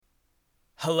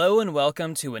Hello and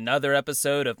welcome to another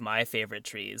episode of My Favorite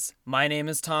Trees. My name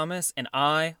is Thomas and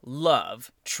I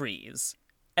love trees.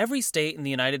 Every state in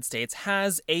the United States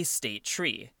has a state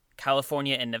tree.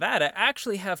 California and Nevada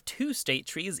actually have 2 state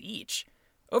trees each.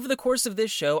 Over the course of this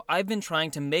show, I've been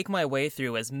trying to make my way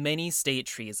through as many state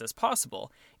trees as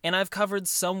possible, and I've covered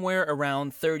somewhere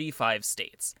around 35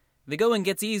 states. The going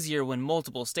gets easier when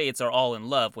multiple states are all in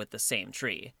love with the same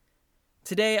tree.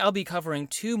 Today, I'll be covering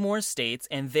 2 more states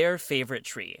and their favorite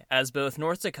tree, as both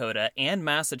North Dakota and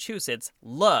Massachusetts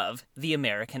love the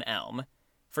American elm.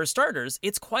 For starters,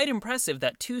 it's quite impressive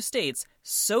that 2 states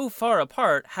so far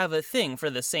apart have a thing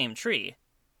for the same tree.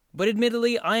 But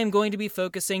admittedly, I am going to be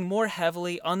focusing more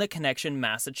heavily on the connection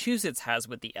Massachusetts has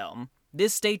with the elm.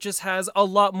 This state just has a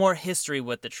lot more history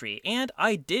with the tree, and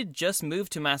I did just move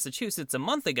to Massachusetts a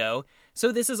month ago,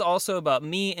 so this is also about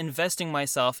me investing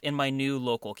myself in my new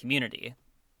local community.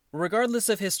 Regardless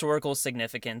of historical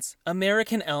significance,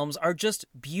 American elms are just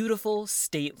beautiful,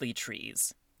 stately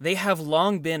trees. They have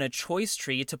long been a choice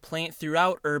tree to plant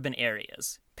throughout urban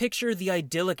areas. Picture the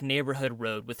idyllic neighborhood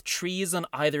road with trees on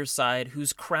either side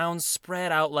whose crowns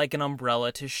spread out like an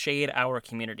umbrella to shade our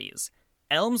communities.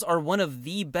 Elms are one of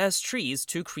the best trees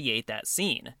to create that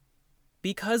scene.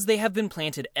 Because they have been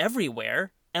planted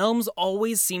everywhere, elms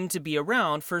always seem to be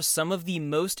around for some of the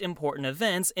most important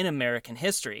events in American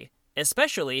history,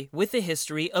 especially with the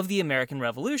history of the American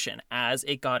Revolution, as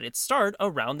it got its start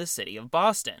around the city of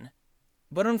Boston.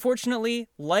 But unfortunately,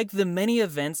 like the many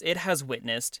events it has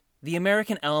witnessed, the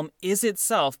American elm is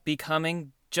itself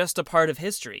becoming just a part of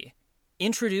history.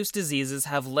 Introduced diseases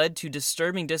have led to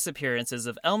disturbing disappearances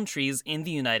of elm trees in the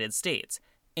United States,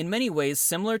 in many ways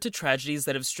similar to tragedies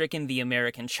that have stricken the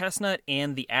American chestnut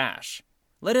and the ash.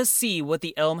 Let us see what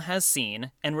the elm has seen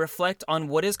and reflect on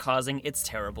what is causing its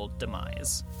terrible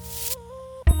demise.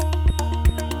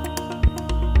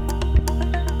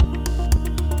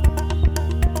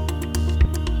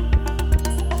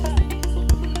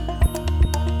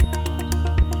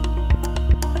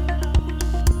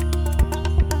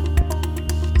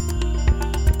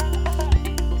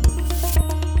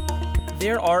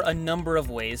 There are a number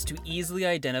of ways to easily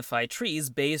identify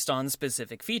trees based on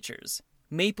specific features.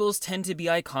 Maples tend to be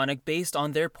iconic based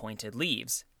on their pointed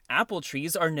leaves. Apple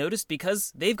trees are noticed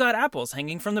because they've got apples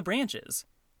hanging from the branches.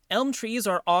 Elm trees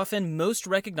are often most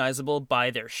recognizable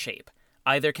by their shape,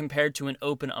 either compared to an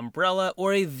open umbrella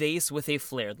or a vase with a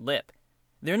flared lip.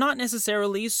 They're not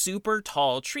necessarily super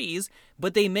tall trees,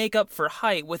 but they make up for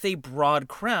height with a broad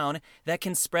crown that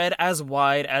can spread as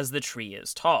wide as the tree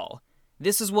is tall.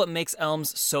 This is what makes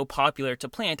elms so popular to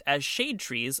plant as shade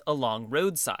trees along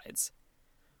roadsides.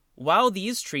 While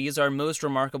these trees are most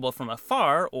remarkable from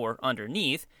afar or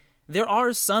underneath, there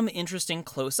are some interesting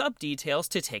close-up details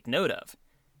to take note of.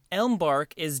 Elm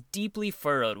bark is deeply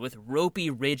furrowed with ropey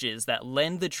ridges that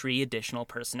lend the tree additional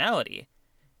personality.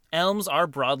 Elms are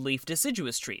broadleaf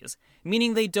deciduous trees,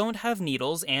 meaning they don't have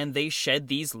needles and they shed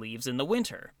these leaves in the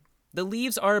winter. The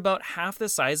leaves are about half the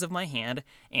size of my hand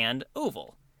and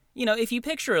oval. If you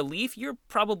picture a leaf, you're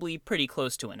probably pretty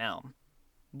close to an elm.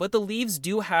 But the leaves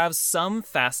do have some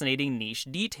fascinating niche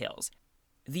details.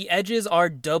 The edges are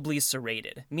doubly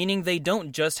serrated, meaning they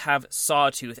don't just have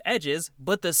sawtooth edges,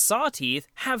 but the saw teeth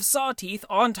have saw teeth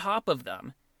on top of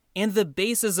them. And the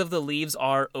bases of the leaves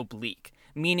are oblique,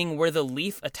 meaning where the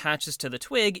leaf attaches to the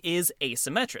twig is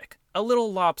asymmetric, a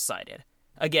little lopsided.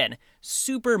 Again,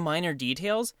 super minor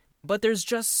details, but there's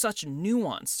just such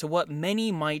nuance to what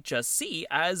many might just see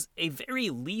as a very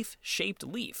leaf-shaped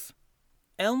leaf.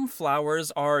 Elm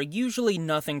flowers are usually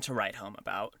nothing to write home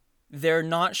about. They're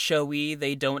not showy,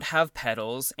 they don't have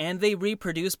petals, and they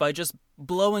reproduce by just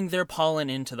blowing their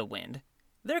pollen into the wind.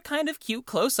 They're kind of cute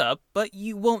close up, but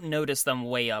you won't notice them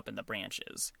way up in the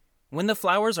branches. When the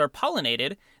flowers are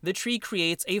pollinated, the tree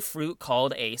creates a fruit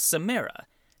called a samara.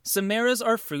 Samaras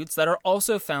are fruits that are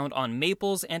also found on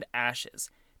maples and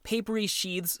ashes, papery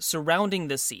sheaths surrounding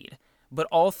the seed, but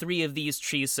all 3 of these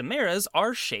trees' samaras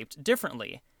are shaped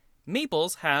differently.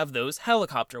 Maples have those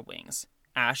helicopter wings,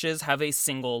 ashes have a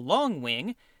single long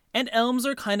wing, and elms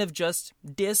are kind of just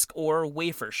disc or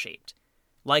wafer shaped.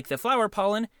 Like the flower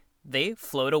pollen, they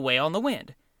float away on the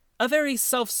wind. A very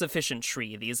self-sufficient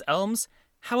tree, these elms.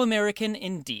 How American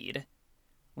indeed.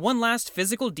 One last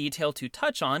physical detail to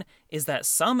touch on is that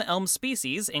some elm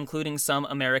species, including some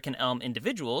American elm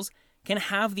individuals, can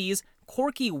have these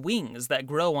corky wings that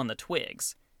grow on the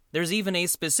twigs. There's even a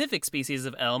specific species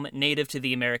of elm native to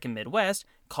the American Midwest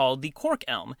called the cork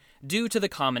elm, due to the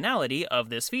commonality of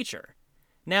this feature.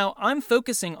 Now, I'm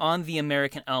focusing on the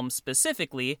American elm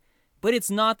specifically, but it's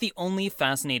not the only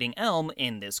fascinating elm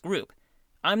in this group.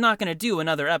 I'm not going to do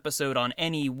another episode on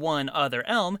any one other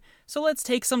elm, so let's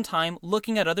take some time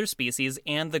looking at other species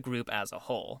and the group as a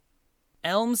whole.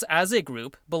 Elms as a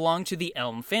group belong to the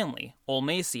elm family,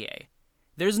 Ulmaceae.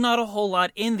 There's not a whole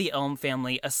lot in the elm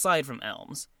family aside from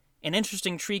elms. An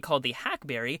interesting tree called the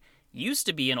hackberry used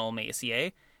to be an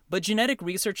Ulmaceae, but genetic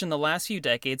research in the last few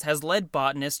decades has led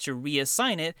botanists to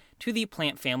reassign it to the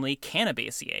plant family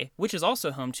Cannabaceae, which is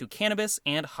also home to cannabis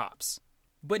and hops.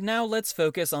 But now let's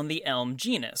focus on the elm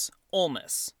genus,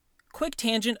 Ulmus. Quick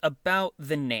tangent about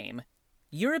the name.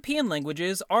 European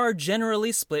languages are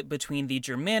generally split between the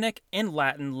Germanic and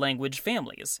Latin language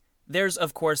families. There's,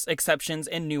 of course, exceptions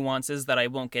and nuances that I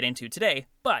won't get into today,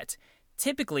 but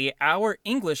typically our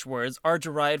English words are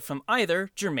derived from either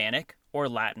Germanic or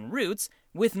Latin roots,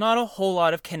 with not a whole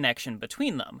lot of connection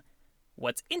between them.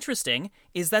 What's interesting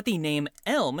is that the name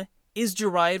elm is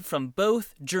derived from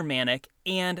both Germanic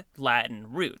and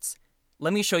Latin roots.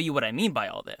 Let me show you what I mean by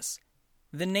all this.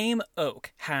 The name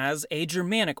oak has a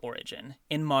Germanic origin.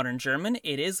 In modern German,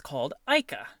 it is called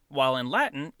Eiche, while in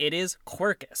Latin, it is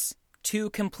Quercus, two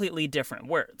completely different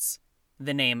words.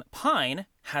 The name pine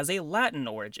has a Latin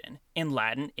origin. In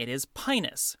Latin, it is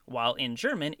Pinus, while in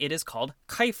German, it is called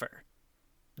Kiefer.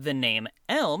 The name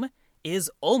elm is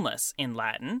Ulmus in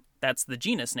Latin, that's the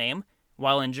genus name,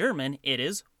 while in German, it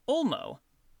is Ulmo.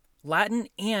 Latin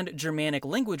and Germanic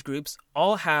language groups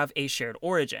all have a shared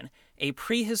origin, a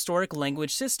prehistoric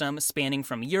language system spanning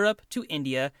from Europe to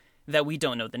India that we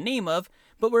don't know the name of,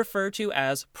 but refer to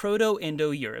as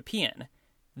Proto-Indo-European.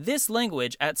 This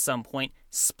language at some point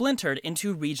splintered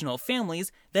into regional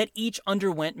families that each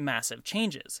underwent massive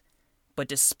changes. But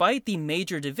despite the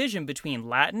major division between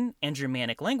Latin and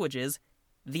Germanic languages,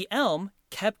 the elm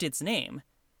kept its name.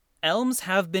 Elms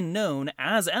have been known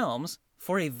as elms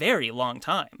for a very long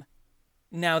time.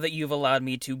 Now that you've allowed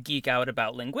me to geek out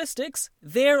about linguistics,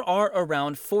 there are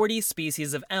around 40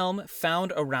 species of elm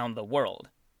found around the world.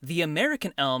 The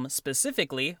American elm,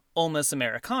 specifically Ulmus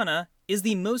americana, is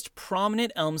the most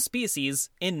prominent elm species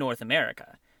in North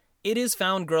America. It is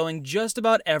found growing just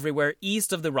about everywhere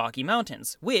east of the Rocky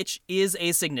Mountains, which is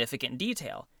a significant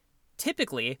detail.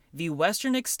 Typically, the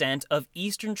western extent of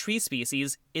eastern tree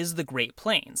species is the Great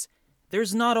Plains.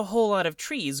 There's not a whole lot of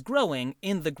trees growing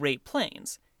in the Great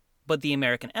Plains, but the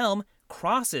American elm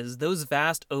crosses those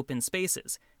vast open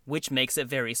spaces, which makes it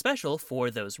very special for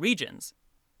those regions.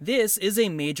 This is a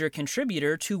major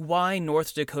contributor to why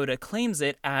North Dakota claims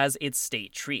it as its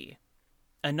state tree.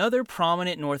 Another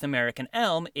prominent North American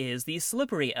elm is the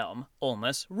slippery elm,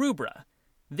 Ulmus rubra.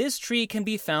 This tree can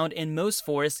be found in most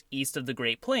forests east of the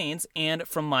Great Plains and,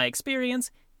 from my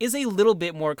experience, is a little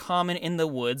bit more common in the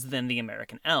woods than the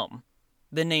American elm.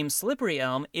 The name slippery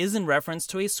elm is in reference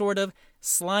to a sort of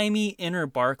slimy inner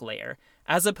bark layer,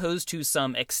 as opposed to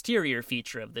some exterior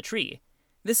feature of the tree.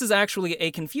 This is actually a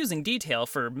confusing detail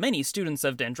for many students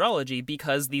of dendrology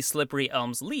because the slippery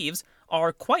elm's leaves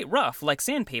are quite rough like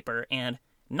sandpaper and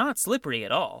not slippery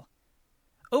at all.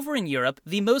 Over in Europe,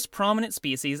 the most prominent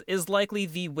species is likely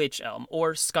the wych elm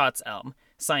or Scots elm,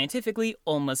 scientifically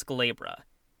Ulmus glabra.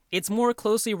 It's more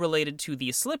closely related to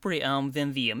the slippery elm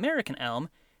than the American elm,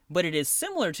 but it is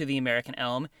similar to the American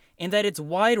elm in that its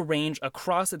wide range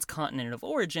across its continent of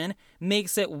origin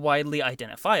makes it widely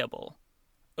identifiable.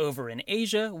 Over in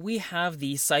Asia, we have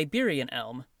the Siberian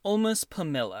elm, Ulmus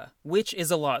pumila, which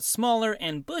is a lot smaller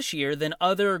and bushier than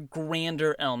other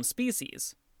grander elm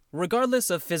species. Regardless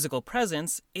of physical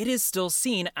presence, it is still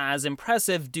seen as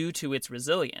impressive due to its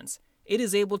resilience. It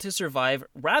is able to survive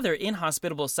rather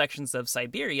inhospitable sections of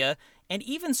Siberia and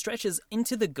even stretches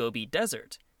into the Gobi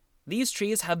Desert. These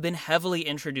trees have been heavily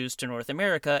introduced to North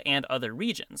America and other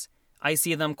regions. I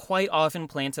see them quite often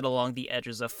planted along the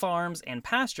edges of farms and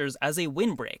pastures as a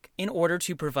windbreak in order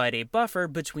to provide a buffer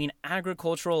between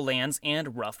agricultural lands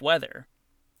and rough weather.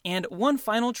 And one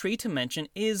final tree to mention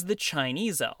is the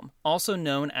Chinese elm, also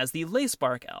known as the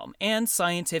lacebark elm and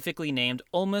scientifically named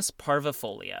Ulmus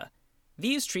parvifolia.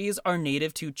 These trees are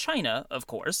native to China, of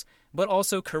course, but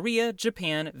also Korea,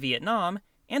 Japan, Vietnam,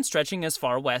 and stretching as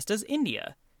far west as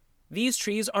India. These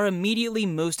trees are immediately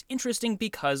most interesting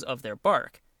because of their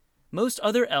bark. Most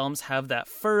other elms have that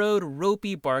furrowed,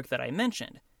 ropey bark that I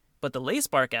mentioned, but the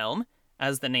lacebark elm,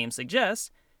 as the name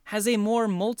suggests, has a more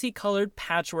multicolored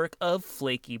patchwork of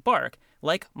flaky bark,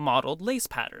 like mottled lace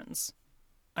patterns.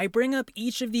 I bring up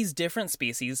each of these different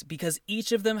species because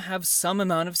each of them have some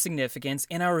amount of significance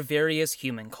in our various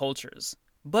human cultures.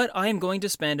 But I am going to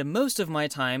spend most of my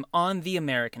time on the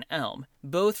American elm,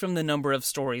 both from the number of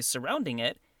stories surrounding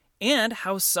it, and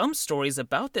how some stories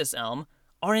about this elm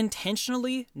are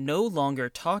intentionally no longer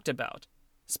talked about.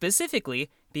 Specifically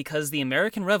because the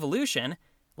American Revolution,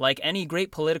 like any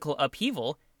great political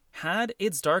upheaval, had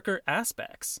its darker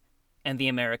aspects, and the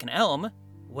American elm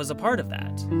was a part of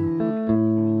that.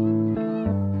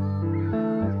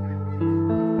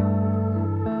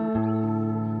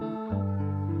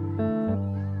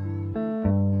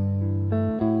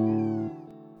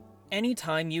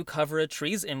 Anytime you cover a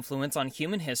tree's influence on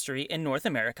human history in North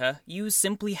America, you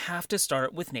simply have to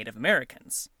start with Native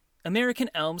Americans. American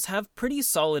elms have pretty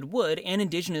solid wood, and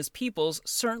indigenous peoples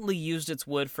certainly used its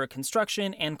wood for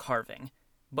construction and carving.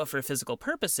 But for physical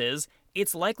purposes,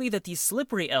 it's likely that the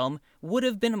slippery elm would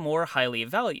have been more highly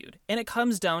valued, and it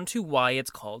comes down to why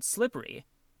it's called slippery.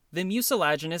 The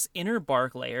mucilaginous inner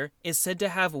bark layer is said to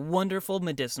have wonderful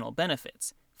medicinal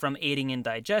benefits, from aiding in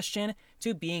digestion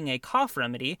to being a cough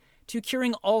remedy to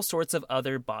curing all sorts of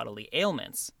other bodily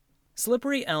ailments.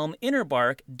 Slippery elm inner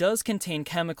bark does contain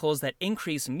chemicals that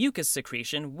increase mucus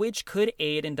secretion, which could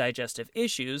aid in digestive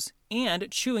issues, and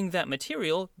chewing that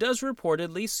material does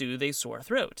reportedly soothe a sore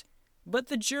throat. But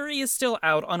the jury is still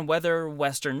out on whether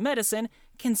Western medicine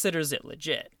considers it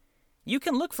legit. You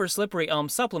can look for slippery elm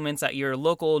supplements at your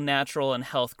local natural and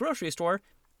health grocery store.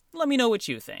 Let me know what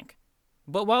you think.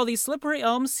 But while the slippery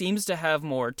elm seems to have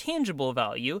more tangible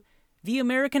value, the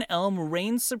American elm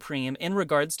reigns supreme in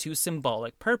regards to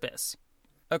symbolic purpose.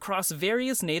 Across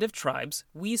various native tribes,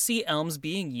 we see elms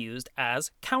being used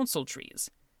as council trees.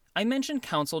 I mentioned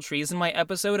council trees in my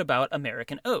episode about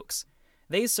American oaks.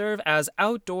 They serve as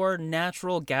outdoor,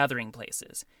 natural gathering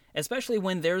places, especially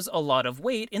when there's a lot of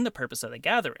weight in the purpose of the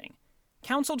gathering.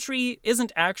 Council tree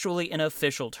isn't actually an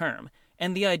official term,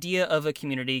 and the idea of a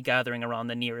community gathering around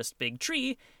the nearest big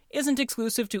tree isn't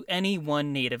exclusive to any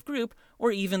one native group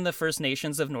or even the First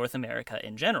Nations of North America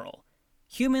in general.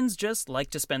 Humans just like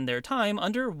to spend their time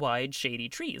under wide, shady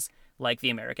trees, like the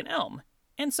American elm,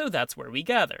 and so that's where we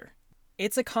gather.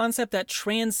 It's a concept that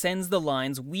transcends the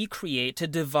lines we create to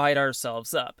divide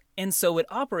ourselves up, and so it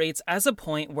operates as a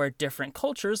point where different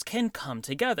cultures can come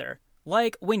together,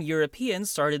 like when Europeans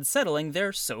started settling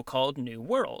their so-called New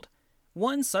World.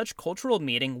 One such cultural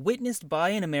meeting witnessed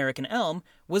by an American elm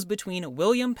was between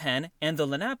William Penn and the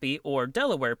Lenape or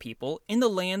Delaware people in the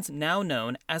lands now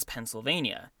known as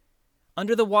Pennsylvania.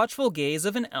 Under the watchful gaze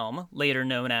of an elm, later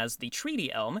known as the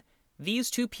Treaty Elm, these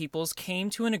two peoples came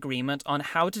to an agreement on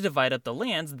how to divide up the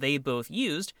lands they both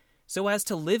used so as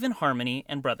to live in harmony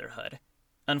and brotherhood.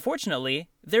 Unfortunately,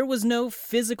 there was no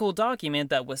physical document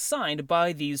that was signed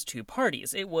by these two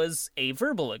parties. It was a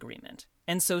verbal agreement,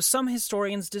 and so some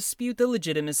historians dispute the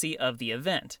legitimacy of the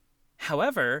event.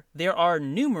 However, there are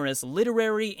numerous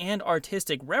literary and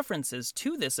artistic references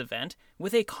to this event,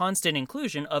 with a constant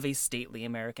inclusion of a stately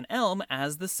American elm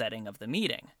as the setting of the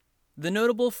meeting. The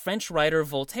notable French writer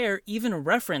Voltaire even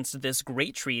referenced this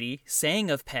great treaty,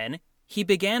 saying of Penn, "He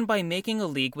began by making a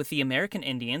league with the American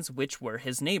Indians, which were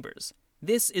his neighbors.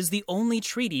 This is the only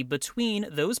treaty between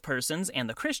those persons and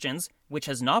the Christians which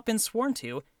has not been sworn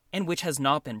to and which has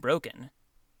not been broken."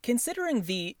 Considering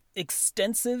the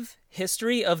extensive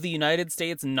history of the United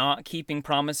States not keeping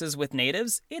promises with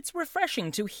natives, it's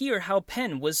refreshing to hear how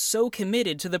Penn was so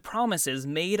committed to the promises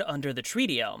made under the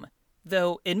Treaty Elm.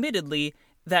 Though, admittedly,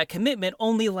 that commitment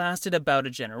only lasted about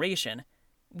a generation.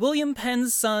 William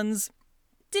Penn's sons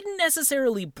didn't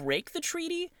necessarily break the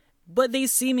treaty, but they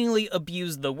seemingly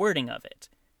abused the wording of it.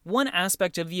 One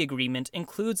aspect of the agreement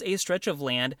includes a stretch of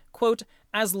land, quote,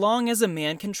 "as long as a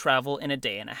man can travel in a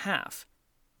day and a half."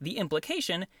 The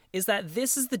implication is that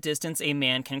this is the distance a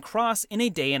man can cross in a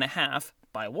day and a half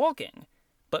by walking.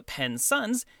 But Penn's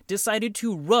sons decided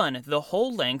to run the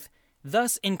whole length,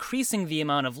 thus increasing the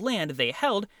amount of land they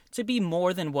held to be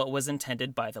more than what was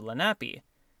intended by the Lenape.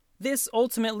 This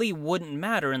ultimately wouldn't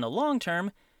matter in the long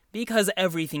term, because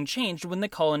everything changed when the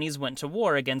colonies went to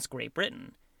war against Great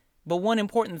Britain. But one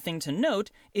important thing to note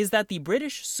is that the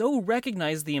British so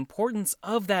recognized the importance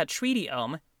of that treaty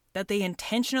elm that they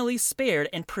intentionally spared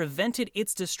and prevented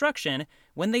its destruction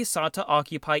when they sought to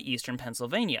occupy eastern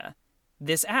Pennsylvania.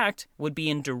 This act would be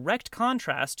in direct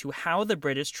contrast to how the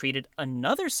British treated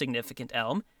another significant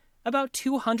elm about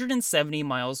 270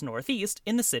 miles northeast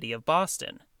in the city of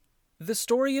Boston. The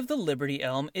story of the Liberty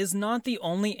Elm is not the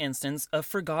only instance of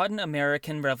forgotten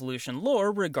American Revolution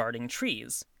lore regarding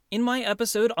trees. In my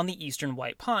episode on the eastern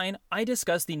white pine, I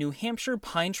discussed the New Hampshire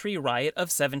pine tree riot of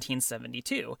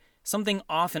 1772, something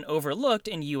often overlooked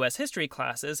in U.S. history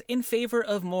classes in favor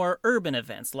of more urban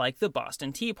events like the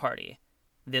Boston Tea Party.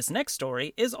 This next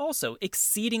story is also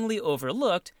exceedingly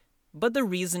overlooked, but the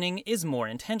reasoning is more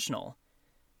intentional.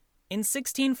 In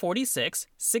 1646,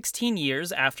 16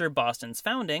 years after Boston's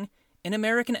founding, an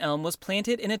American elm was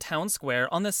planted in a town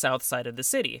square on the south side of the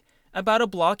city, about a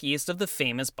block east of the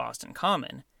famous Boston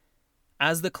Common.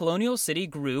 As the colonial city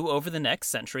grew over the next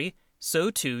century,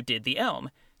 so too did the elm,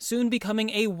 soon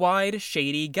becoming a wide,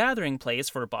 shady gathering place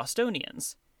for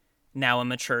Bostonians. Now a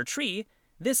mature tree,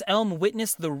 this elm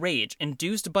witnessed the rage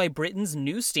induced by Britain's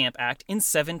new Stamp Act in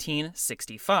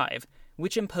 1765,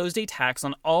 which imposed a tax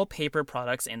on all paper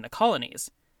products in the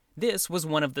colonies. This was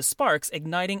one of the sparks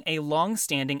igniting a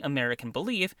long-standing American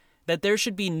belief that there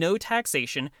should be no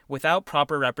taxation without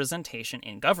proper representation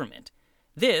in government.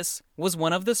 This was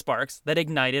one of the sparks that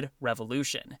ignited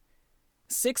revolution.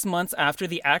 6 months after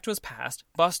the act was passed,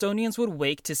 Bostonians would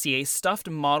wake to see a stuffed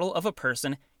model of a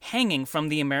person hanging from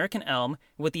the American elm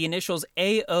with the initials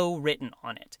A.O. written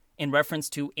on it, in reference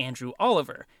to Andrew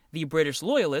Oliver, the British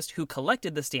loyalist who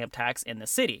collected the stamp tax in the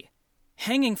city.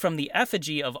 Hanging from the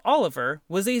effigy of Oliver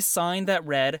was a sign that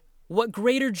read, "What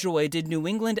greater joy did New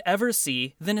England ever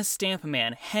see than a stamp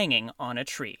man hanging on a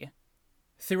tree?"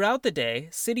 Throughout the day,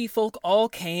 city folk all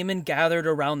came and gathered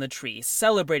around the tree,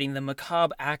 celebrating the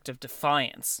macabre act of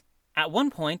defiance. At one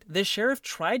point, the sheriff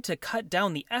tried to cut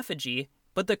down the effigy,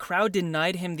 but the crowd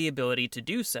denied him the ability to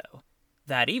do so.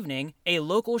 That evening, a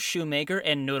local shoemaker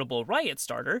and notable riot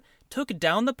starter took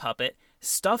down the puppet,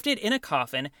 stuffed it in a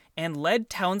coffin, and led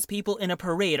townspeople in a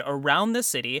parade around the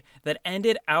city that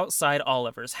ended outside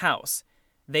Oliver's house.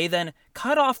 They then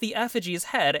cut off the effigy's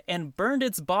head and burned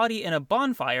its body in a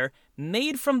bonfire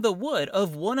made from the wood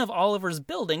of one of Oliver's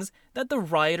buildings that the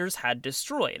rioters had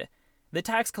destroyed. The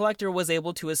tax collector was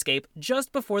able to escape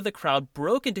just before the crowd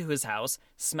broke into his house,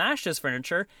 smashed his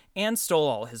furniture, and stole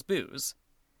all his booze.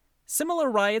 Similar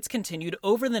riots continued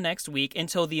over the next week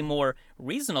until the more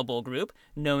reasonable group,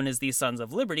 known as the Sons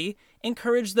of Liberty,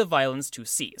 encouraged the violence to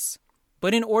cease.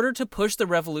 But in order to push the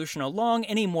revolution along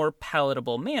in a more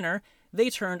palatable manner, they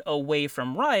turned away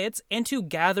from riots and to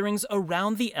gatherings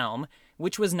around the elm,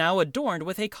 which was now adorned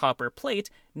with a copper plate,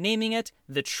 naming it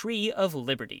the Tree of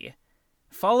Liberty.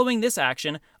 Following this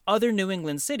action, other New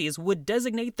England cities would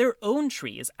designate their own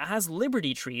trees as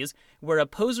Liberty trees, where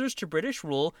opposers to British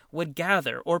rule would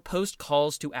gather or post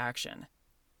calls to action.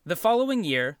 The following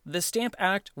year, the Stamp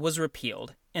Act was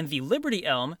repealed, and the Liberty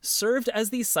Elm served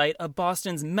as the site of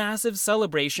Boston's massive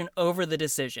celebration over the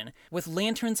decision, with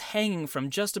lanterns hanging from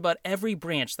just about every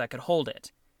branch that could hold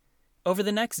it. Over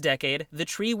the next decade, the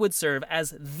tree would serve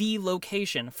as the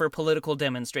location for political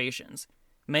demonstrations.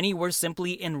 Many were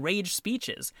simply enraged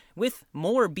speeches, with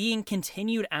more being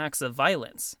continued acts of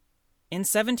violence. In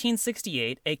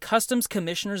 1768, a customs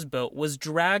commissioner's boat was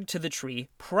dragged to the tree,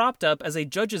 propped up as a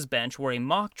judge's bench where a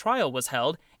mock trial was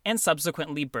held, and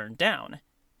subsequently burned down.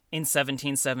 In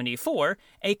 1774,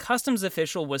 a customs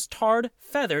official was tarred,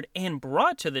 feathered, and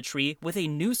brought to the tree with a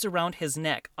noose around his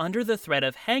neck under the threat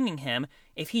of hanging him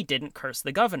if he didn't curse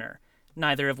the governor,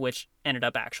 neither of which ended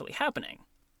up actually happening.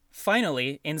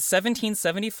 Finally, in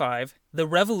 1775, the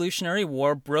Revolutionary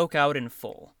War broke out in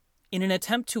full. In an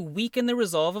attempt to weaken the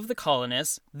resolve of the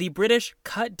colonists, the British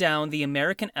cut down the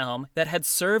American elm that had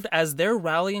served as their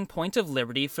rallying point of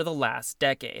liberty for the last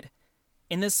decade.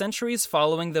 In the centuries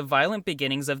following the violent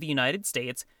beginnings of the United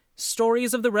States,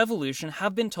 stories of the Revolution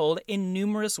have been told in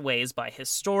numerous ways by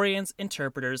historians,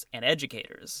 interpreters, and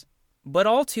educators. But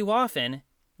all too often,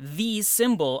 the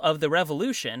symbol of the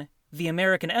Revolution, the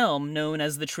American elm known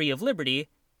as the Tree of Liberty,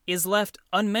 is left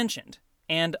unmentioned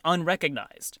and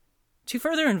unrecognized. To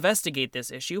further investigate this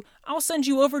issue, I'll send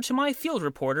you over to my field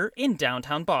reporter in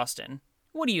downtown Boston.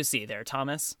 What do you see there,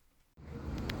 Thomas?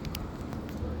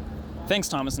 Thanks,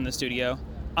 Thomas, in the studio.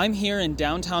 I'm here in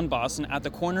downtown Boston at the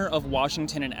corner of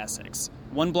Washington and Essex.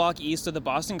 1 block east of the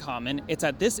Boston Common, it's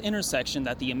at this intersection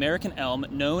that the American elm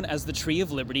known as the Tree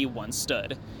of Liberty once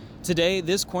stood. Today,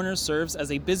 this corner serves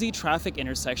as a busy traffic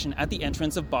intersection at the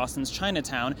entrance of Boston's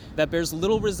Chinatown that bears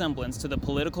little resemblance to the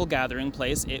political gathering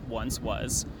place it once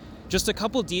was. Just a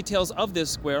couple details of this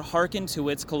square harken to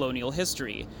its colonial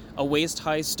history: a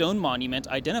waist-high stone monument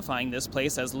identifying this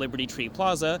place as Liberty Tree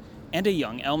Plaza, and a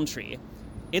young elm tree.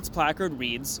 Its placard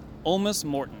reads, Ulmus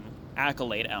Morton,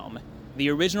 Accolade Elm. The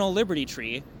original Liberty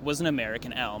Tree was an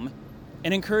American elm.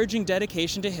 An encouraging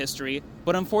dedication to history,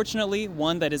 but unfortunately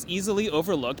one that is easily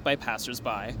overlooked by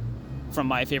passersby. From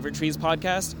My Favorite Trees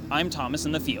podcast, I'm Thomas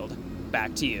in the Field.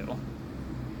 Back to you.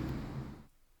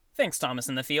 Thanks, Thomas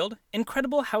in the Field.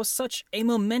 Incredible how such a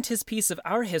momentous piece of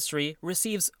our history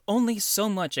receives only so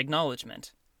much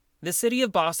acknowledgement. The city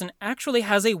of Boston actually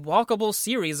has a walkable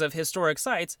series of historic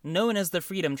sites known as the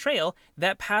Freedom Trail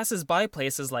that passes by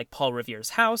places like Paul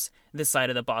Revere's house, the site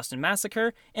of the Boston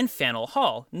Massacre, and Faneuil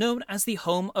Hall, known as the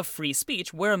home of free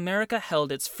speech where America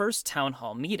held its first town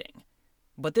hall meeting.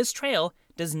 But this trail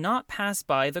does not pass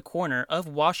by the corner of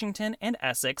Washington and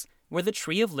Essex where the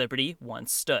Tree of Liberty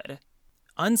once stood.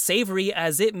 Unsavory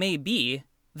as it may be,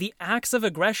 the acts of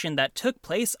aggression that took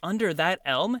place under that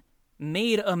elm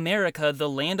made America the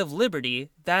land of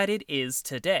liberty that it is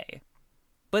today.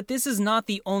 But this is not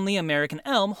the only American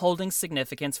elm holding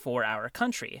significance for our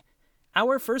country.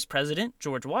 Our first president,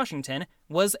 George Washington,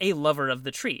 was a lover of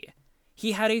the tree.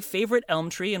 He had a favorite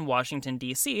elm tree in Washington,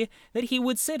 D.C. that he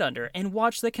would sit under and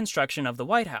watch the construction of the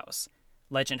White House.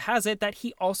 Legend has it that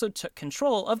he also took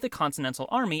control of the Continental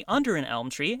Army under an elm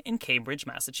tree in Cambridge,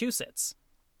 Massachusetts.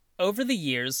 Over the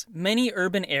years, many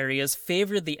urban areas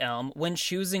favored the elm when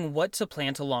choosing what to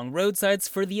plant along roadsides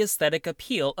for the aesthetic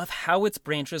appeal of how its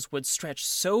branches would stretch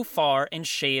so far and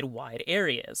shade wide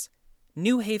areas.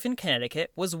 New Haven,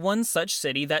 Connecticut was one such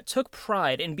city that took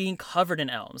pride in being covered in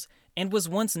elms and was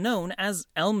once known as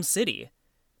Elm City.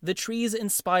 The trees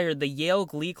inspired the Yale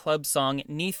Glee Club song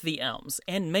 "'Neath the Elms,"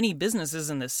 and many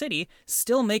businesses in the city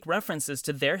still make references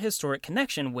to their historic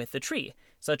connection with the tree,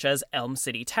 such as Elm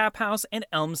City Tap House and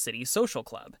Elm City Social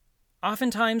Club.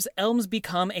 Oftentimes, elms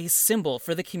become a symbol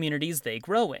for the communities they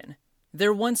grow in.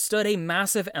 There once stood a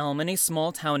massive elm in a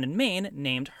small town in Maine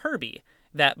named Herbie,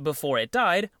 that, before it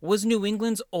died, was New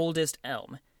England's oldest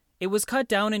elm. It was cut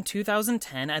down in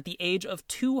 2010 at the age of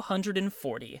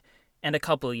 240, and a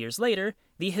couple years later,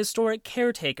 the historic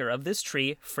caretaker of this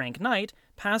tree, Frank Knight,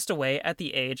 passed away at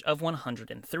the age of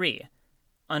 103.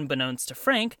 Unbeknownst to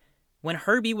Frank, when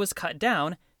Herbie was cut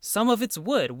down, some of its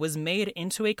wood was made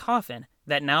into a coffin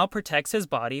that now protects his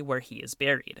body where he is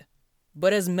buried.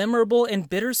 But as memorable and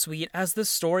bittersweet as the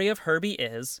story of Herbie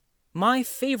is, my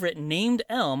favorite named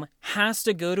elm has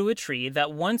to go to a tree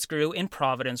that once grew in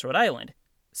Providence, Rhode Island,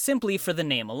 simply for the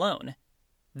name alone.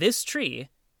 This tree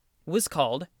was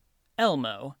called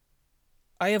Elmo.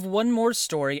 I have one more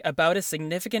story about a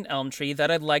significant elm tree that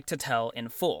I'd like to tell in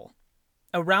full.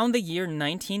 Around the year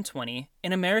 1920,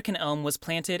 an American elm was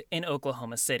planted in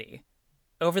Oklahoma City.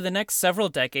 Over the next several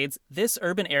decades, this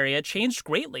urban area changed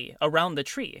greatly around the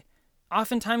tree.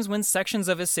 Oftentimes when sections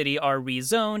of a city are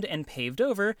rezoned and paved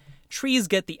over, trees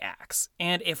get the axe,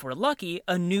 and if we're lucky,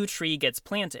 a new tree gets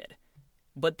planted.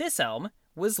 But this elm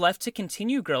was left to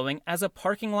continue growing as a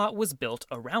parking lot was built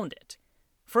around it.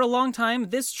 For a long time,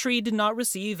 this tree did not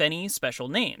receive any special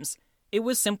names. It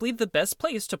was simply the best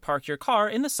place to park your car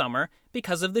in the summer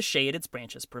because of the shade its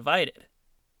branches provided.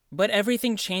 But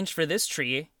everything changed for this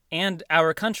tree, and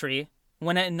our country,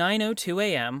 when at 9:02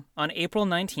 a.m. on April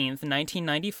 19,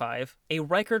 1995, a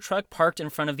Riker truck parked in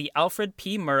front of the Alfred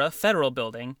P. Murrah Federal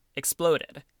Building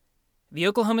exploded. The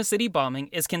Oklahoma City bombing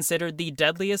is considered the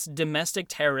deadliest domestic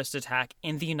terrorist attack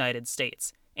in the United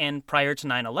States, and prior to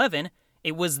 9/11,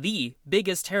 it was the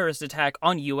biggest terrorist attack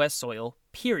on U.S. soil,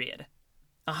 period.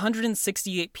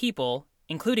 168 people,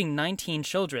 including 19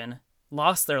 children,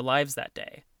 lost their lives that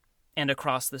day. And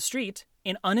across the street,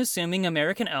 an unassuming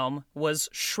American elm was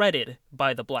shredded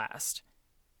by the blast.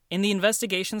 In the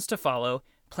investigations to follow,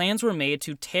 plans were made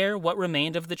to tear what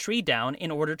remained of the tree down in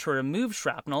order to remove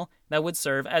shrapnel that would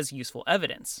serve as useful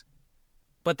evidence.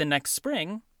 But the next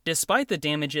spring, despite the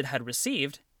damage it had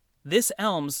received, this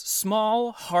elm's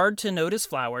small, hard-to-notice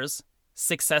flowers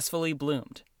successfully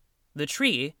bloomed. The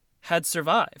tree had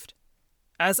survived.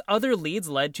 As other leads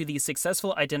led to the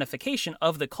successful identification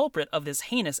of the culprit of this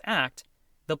heinous act,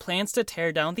 the plans to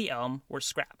tear down the elm were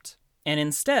scrapped. And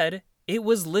instead, it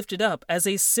was lifted up as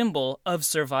a symbol of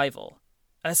survival,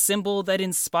 a symbol that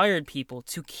inspired people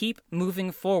to keep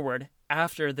moving forward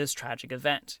after this tragic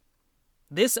event.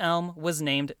 This elm was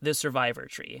named the Survivor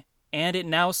Tree, and it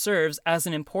now serves as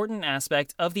an important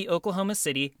aspect of the Oklahoma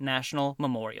City National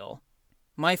Memorial.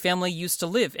 My family used to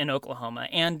live in Oklahoma,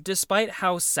 and despite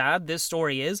how sad this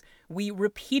story is, we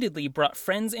repeatedly brought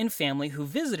friends and family who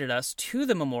visited us to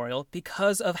the memorial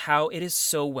because of how it is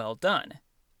so well done.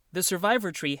 The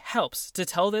Survivor Tree helps to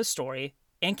tell this story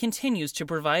and continues to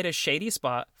provide a shady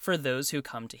spot for those who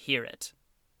come to hear it.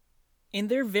 In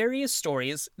their various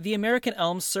stories, the American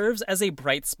elm serves as a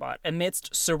bright spot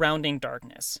amidst surrounding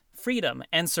darkness, freedom,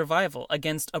 and survival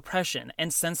against oppression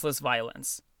and senseless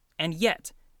violence. And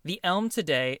yet, the elm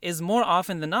today is more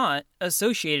often than not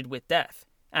associated with death,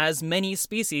 as many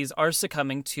species are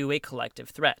succumbing to a collective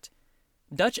threat.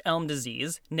 Dutch elm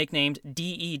disease, nicknamed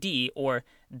DED or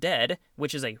DEAD,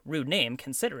 which is a rude name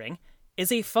considering,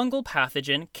 is a fungal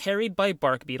pathogen carried by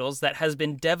bark beetles that has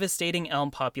been devastating elm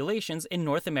populations in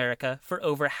North America for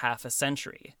over half a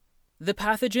century. The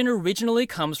pathogen originally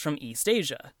comes from East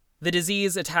Asia. The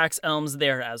disease attacks elms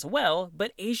there as well,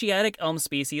 but Asiatic elm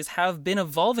species have been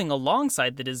evolving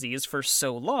alongside the disease for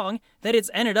so long that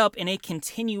it's ended up in a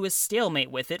continuous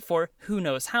stalemate with it for who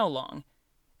knows how long.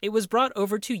 It was brought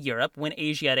over to Europe when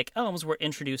Asiatic elms were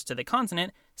introduced to the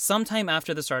continent sometime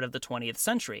after the start of the 20th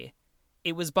century.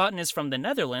 It was botanists from the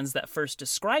Netherlands that first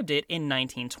described it in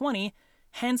 1920,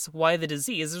 hence why the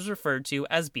disease is referred to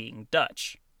as being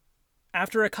Dutch.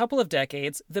 After a couple of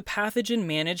decades, the pathogen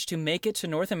managed to make it to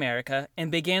North America and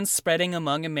began spreading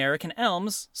among American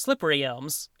elms, slippery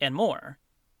elms, and more.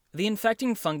 The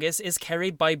infecting fungus is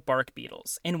carried by bark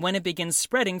beetles, and when it begins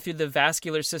spreading through the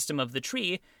vascular system of the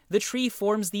tree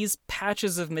forms these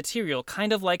patches of material,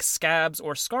 kind of like scabs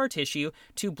or scar tissue,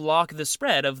 to block the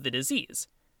spread of the disease.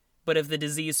 But if the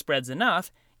disease spreads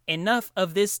enough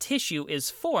of this tissue is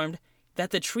formed that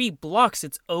the tree blocks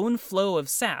its own flow of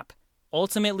sap,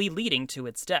 ultimately leading to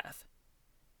its death.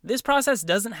 This process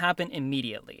doesn't happen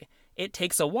immediately. It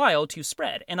takes a while to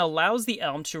spread and allows the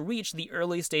elm to reach the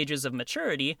early stages of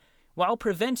maturity while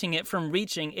preventing it from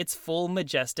reaching its full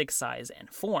majestic size and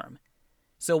form.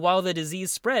 So while the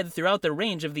disease spread throughout the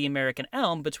range of the American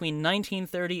elm between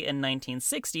 1930 and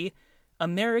 1960,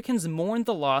 Americans mourned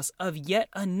the loss of yet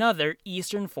another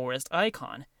eastern forest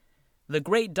icon. The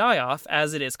Great Die-Off,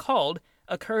 as it is called,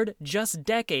 occurred just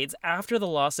decades after the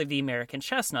loss of the American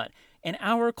chestnut, and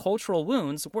our cultural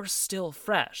wounds were still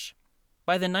fresh.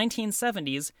 By the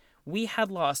 1970s, we had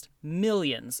lost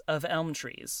millions of elm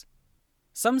trees.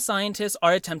 Some scientists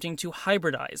are attempting to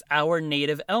hybridize our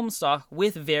native elm stock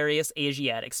with various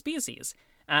Asiatic species,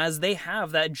 as they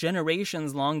have that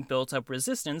generations-long built-up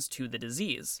resistance to the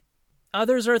disease.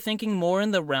 Others are thinking more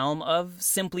in the realm of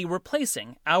simply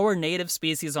replacing our native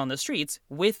species on the streets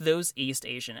with those East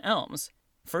Asian elms.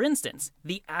 For instance,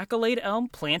 the Accolade elm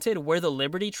planted where the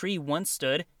Liberty tree once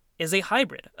stood is a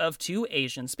hybrid of two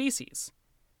Asian species.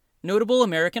 Notable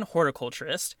American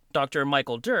horticulturist Dr.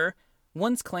 Michael Durr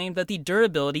once claimed that the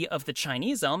durability of the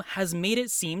Chinese elm has made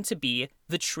it seem to be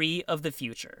the tree of the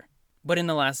future. But in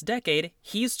the last decade,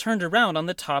 he's turned around on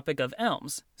the topic of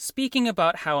elms, speaking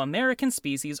about how American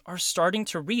species are starting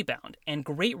to rebound and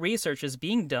great research is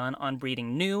being done on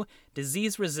breeding new,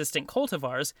 disease-resistant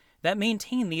cultivars that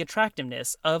maintain the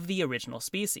attractiveness of the original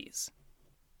species.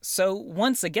 So,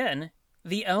 once again,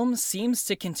 the elm seems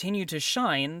to continue to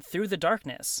shine through the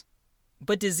darkness.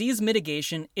 But disease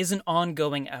mitigation is an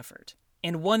ongoing effort,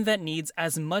 and one that needs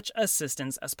as much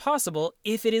assistance as possible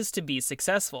if it is to be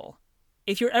successful.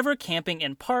 If you're ever camping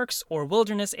in parks or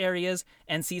wilderness areas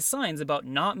and see signs about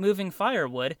not moving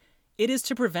firewood, it is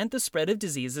to prevent the spread of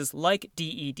diseases like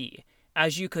DED,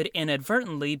 as you could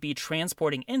inadvertently be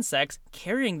transporting insects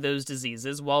carrying those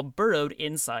diseases while burrowed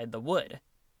inside the wood.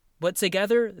 But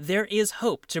together, there is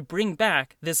hope to bring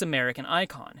back this American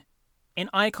icon. An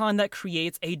icon that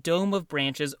creates a dome of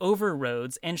branches over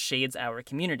roads and shades our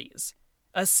communities.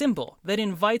 A symbol that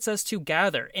invites us to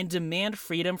gather and demand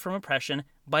freedom from oppression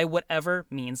by whatever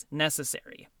means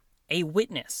necessary. A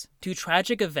witness to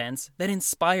tragic events that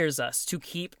inspires us to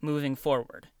keep moving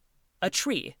forward. A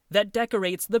tree that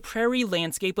decorates the prairie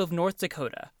landscape of North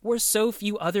Dakota, where so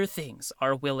few other things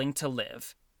are willing to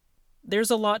live.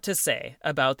 There's a lot to say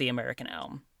about the American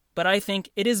elm, but I think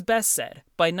it is best said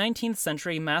by 19th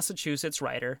century Massachusetts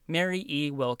writer Mary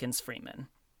E. Wilkins Freeman.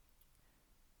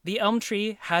 The elm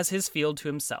tree has his field to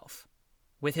himself,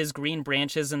 with his green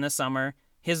branches in the summer,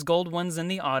 his gold ones in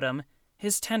the autumn,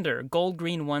 his tender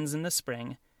gold-green ones in the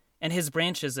spring, and his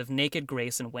branches of naked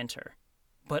grace in winter.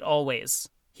 But always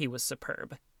he was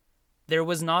superb. There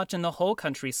was not in the whole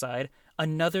countryside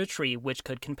another tree which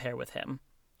could compare with him.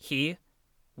 He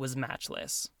was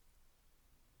matchless.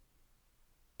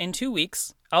 In 2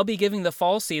 weeks, I'll be giving the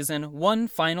fall season one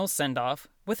final send-off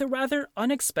with a rather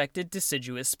unexpected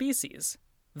deciduous species.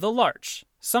 The larch,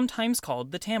 sometimes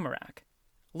called the tamarack.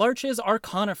 Larches are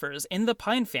conifers in the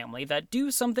pine family that do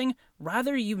something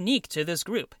rather unique to this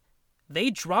group. They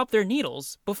drop their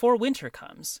needles before winter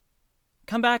comes.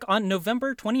 Come back on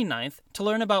November 29th to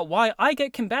learn about why I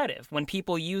get combative when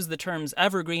people use the terms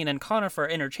evergreen and conifer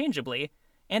interchangeably,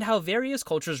 and how various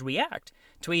cultures react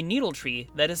to a needle tree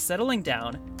that is settling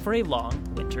down for a long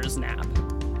winter's nap.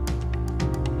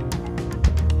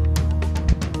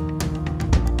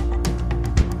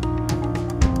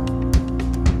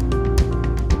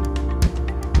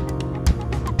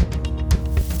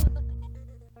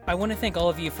 I want to thank all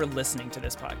of you for listening to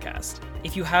this podcast.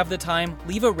 If you have the time,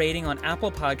 leave a rating on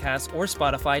Apple Podcasts or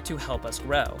Spotify to help us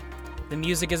grow. The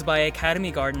music is by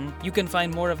Academy Garden. You can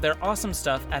find more of their awesome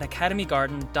stuff at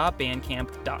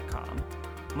academygarden.bandcamp.com.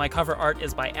 My cover art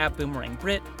is by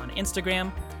 @BoomerangBrit on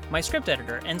Instagram. My script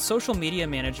editor and social media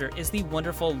manager is the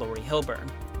wonderful Lori Hilburn.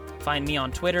 Find me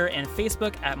on Twitter and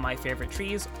Facebook at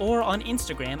MyFavoriteTrees or on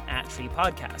Instagram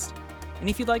 @TreePodcast. And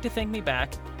if you'd like to thank me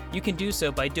back, you can do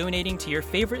so by donating to your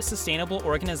favorite sustainable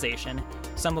organization,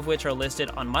 some of which are listed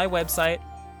on my website,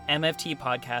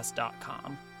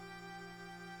 mftpodcast.com.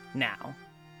 Now,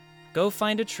 Go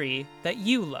find a tree that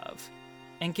you love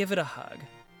and give it a hug.